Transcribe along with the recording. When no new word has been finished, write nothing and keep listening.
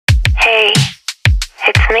Hey,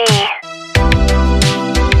 it's me.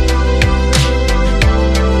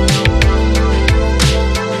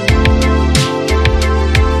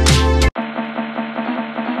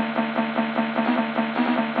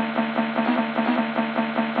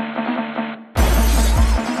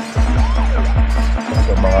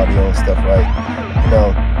 My audio and stuff, right? You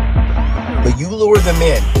know, but you lure them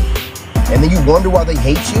in, and then you wonder why they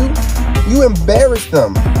hate you. You embarrass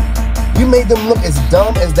them. You made them look as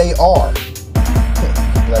dumb as they are.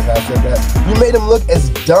 Like how I said that. You made them look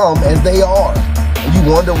as dumb as they are, and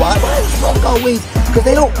you wonder why. Why is fuck always? Because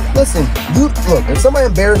they don't listen. You look. If somebody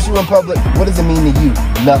embarrasses you in public, what does it mean to you?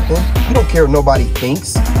 Nothing. You don't care what nobody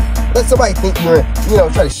thinks. Let somebody think you're,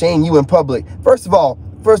 try to shame you in public. First of all.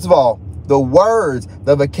 The words,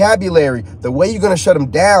 the vocabulary, the way you're going to shut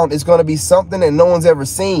them down is going to be something that no one's ever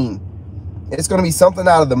seen. It's going to be something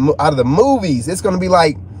out of the movies. It's going to be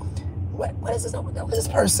like, what is this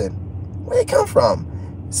person? Where did they come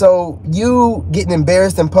from? So you getting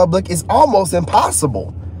embarrassed in public is almost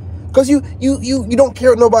impossible because you don't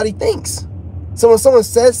care what nobody thinks. So when someone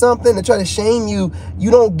says something to try to shame you,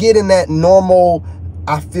 you don't get in that normal,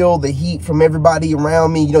 I feel the heat from everybody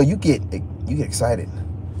around me. You get excited.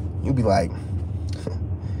 You'll be like,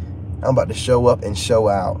 I'm about to show up and show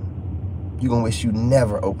out. You're going to wish you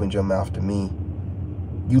never opened your mouth to me.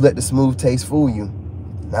 You let the smooth taste fool you.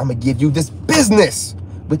 Now I'm going to give you this business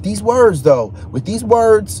with these words, though. With these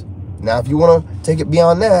words. Now, if you want to take it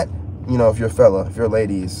beyond that, if you're a fella, if you're a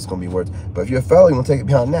lady, it's going to be words. But if you're a fella, you want to take it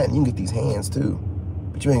beyond that, and you can get these hands, too.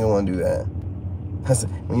 But you ain't going to want to do that.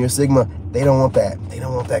 When you're a Sigma, they don't want that. They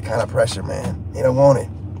don't want that kind of pressure, man. They don't want it.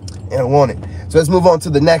 They don't want it. So let's move on to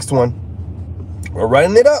the next one. We're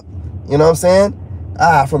running it up. You know what I'm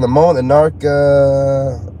saying? From the moment the narc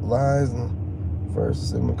lies, and first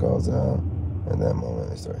Sigma calls out, and that moment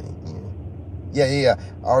they start eating. Yeah.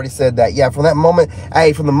 I already said that. Yeah, from that moment,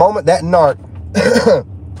 from the moment that narc,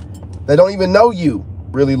 they don't even know you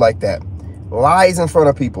really like that, lies in front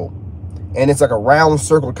of people, and it's like a round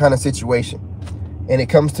circle kind of situation, and it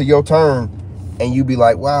comes to your turn, and you be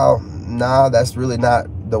like, wow, nah, that's really not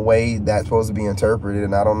the way that's supposed to be interpreted,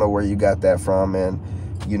 and I don't know where you got that from, and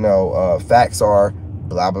facts are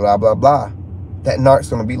blah blah blah blah. That narc's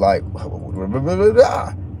gonna be like, blah, blah, blah, blah,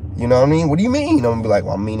 blah. You know what I mean? What do you mean? I'm gonna be like,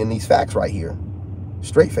 well, I'm meaning these facts right here.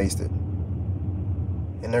 Straight-faced it.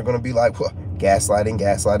 And they're gonna be like, well,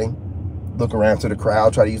 gaslighting. Look around to the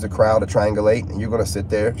crowd, try to use the crowd to triangulate, and you're gonna sit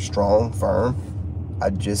there strong, firm.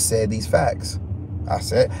 I just said these facts. I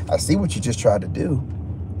see what you just tried to do,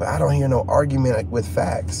 but I don't hear no argument with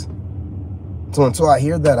facts. So until I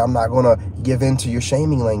hear that, I'm not going to give in to your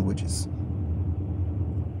shaming languages.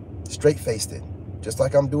 Straight-faced it, just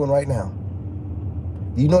like I'm doing right now.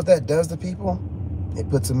 Do you know what that does to people? It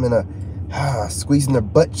puts them in a squeezing their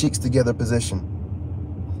butt cheeks together position.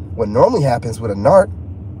 What normally happens with a narc,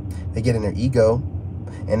 they get in their ego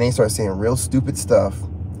and they start saying real stupid stuff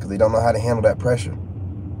because they don't know how to handle that pressure.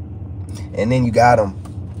 And then you got them.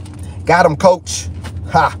 Got them, coach.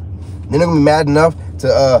 Ha! Then they're going to be mad enough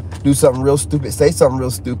to do something real stupid, say something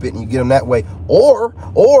real stupid, and you get them that way.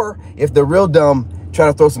 Or if they're real dumb, try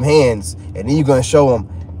to throw some hands, and then you're going to show them,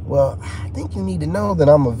 well, I think you need to know that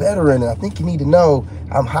I'm a veteran, and I think you need to know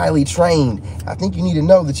I'm highly trained. I think you need to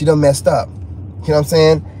know that you done messed up. You know what I'm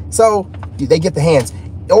saying? So they get the hands,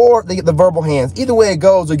 or they get the verbal hands. Either way it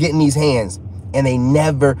goes, they're getting these hands. And they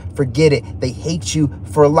never forget it. They hate you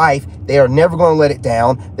for life. They are never going to let it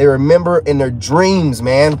down. They remember in their dreams,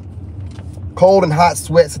 man. Cold and hot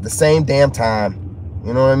sweats at the same damn time.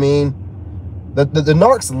 You know what I mean? The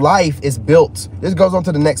narc's life is built. This goes on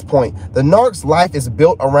to the next point. The narc's life is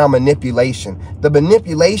built around manipulation. The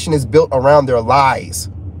manipulation is built around their lies.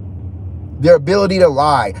 Their ability to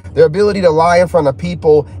lie. Their ability to lie in front of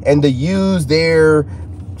people and to use their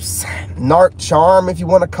narc charm, if you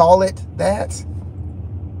want to call it that.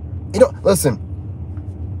 Listen,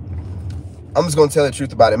 I'm just going to tell the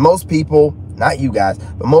truth about it. Most people, not you guys,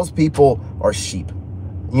 but most people are sheep.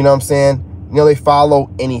 You know what I'm saying? They follow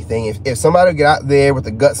anything. If somebody get out there with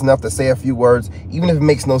the guts enough to say a few words, even if it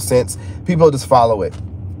makes no sense, people just follow it.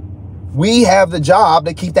 We have the job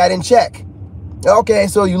to keep that in check. Okay,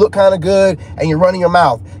 so you look kind of good and you're running your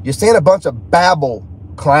mouth. You're saying a bunch of babble,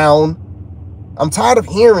 clown. I'm tired of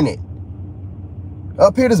hearing it.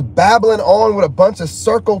 Up here just babbling on with a bunch of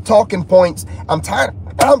circle talking points. I'm tired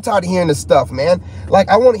of hearing this stuff, man. Like,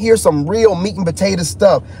 I want to hear some real meat and potato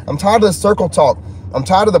stuff. I'm tired of the circle talk. I'm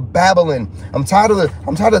tired of the babbling. I'm tired of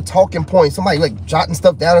the talking points. Somebody like jotting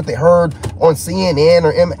stuff down that they heard on CNN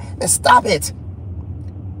or Man, stop it.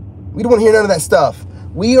 We don't want to hear none of that stuff.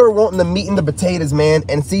 We are wanting the meat and the potatoes, man.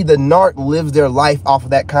 And see, the narc lives their life off of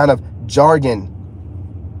that kind of jargon.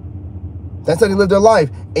 That's how they live their life.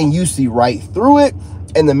 And you see right through it.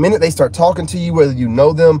 And the minute they start talking to you, whether you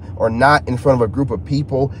know them or not, in front of a group of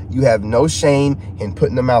people, you have no shame in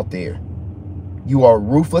putting them out there. You are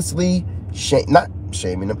ruthlessly, not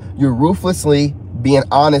shaming them, you're ruthlessly being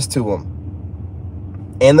honest to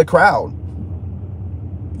them and the crowd.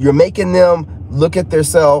 You're making them look at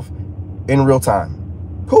themselves in real time.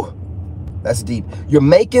 Whew, that's deep. You're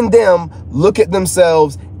making them look at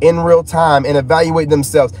themselves in real time and evaluate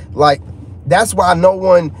themselves. Like, that's why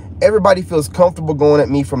everybody feels comfortable going at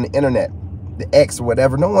me from the internet, the X or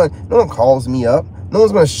whatever. No one calls me up. No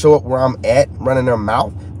one's going to show up where I'm at, running their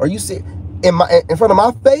mouth. Are you see in front of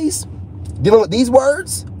my face, dealing with these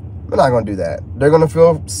words? They're not going to do that. They're going to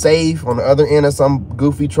feel safe on the other end of some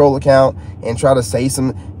goofy troll account and try to say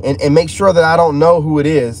some and make sure that I don't know who it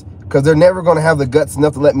is, because they're never going to have the guts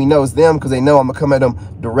enough to let me know it's them, because they know I'm going to come at them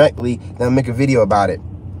directly and make a video about it.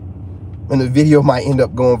 And the video might end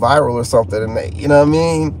up going viral or something. And you know what I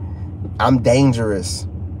mean? I'm dangerous.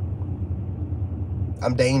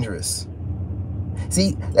 I'm dangerous.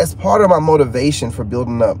 See, that's part of my motivation for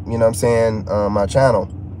building up, you know what I'm saying, my channel.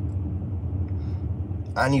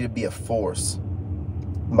 I need to be a force.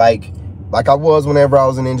 Like I was whenever I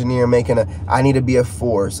was an engineer I need to be a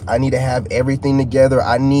force. I need to have everything together.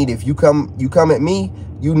 If you come at me,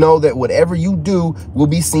 you know that whatever you do will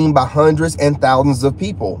be seen by hundreds and thousands of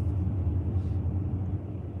people.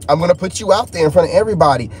 I'm going to put you out there in front of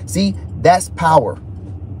everybody. See, that's power.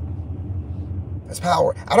 That's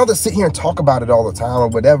power. I don't have to sit here and talk about it all the time or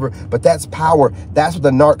whatever, but that's power. That's what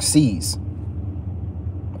the narc sees.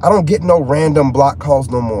 I don't get no random block calls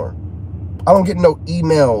no more. I don't get no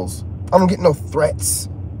emails. I don't get no threats.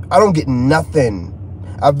 I don't get nothing.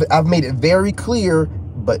 I've made it very clear,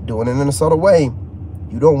 but doing it in a subtle way.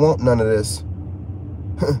 You don't want none of this.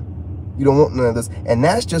 You don't want none of this. And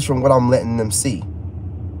that's just from what I'm letting them see.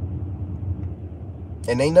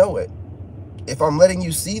 And they know it. If I'm letting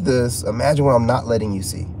you see this, imagine what I'm not letting you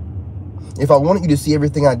see. If I wanted you to see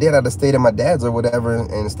everything I did, I'd have stayed at my dad's or whatever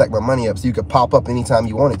and stacked my money up so you could pop up anytime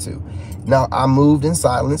you wanted to. Now, I moved in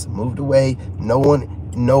silence, moved away.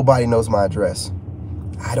 Nobody knows my address.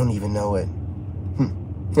 I don't even know it.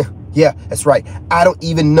 Yeah, that's right. I don't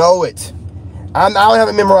even know it. I don't have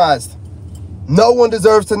it memorized. No one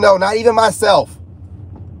deserves to know, not even myself.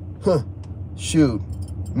 Shoot.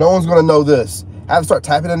 No one's going to know this. I have to start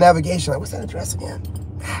typing in navigation. Like, what's that address again?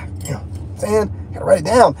 You know what I'm saying? Gotta write it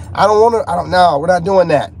down. No, we're not doing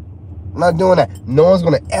that. I'm not doing that. No one's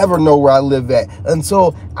gonna ever know where I live at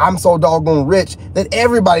until I'm so doggone rich that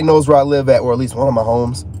everybody knows where I live at, or at least one of my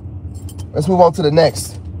homes. Let's move on to the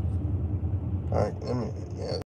next. All right, let me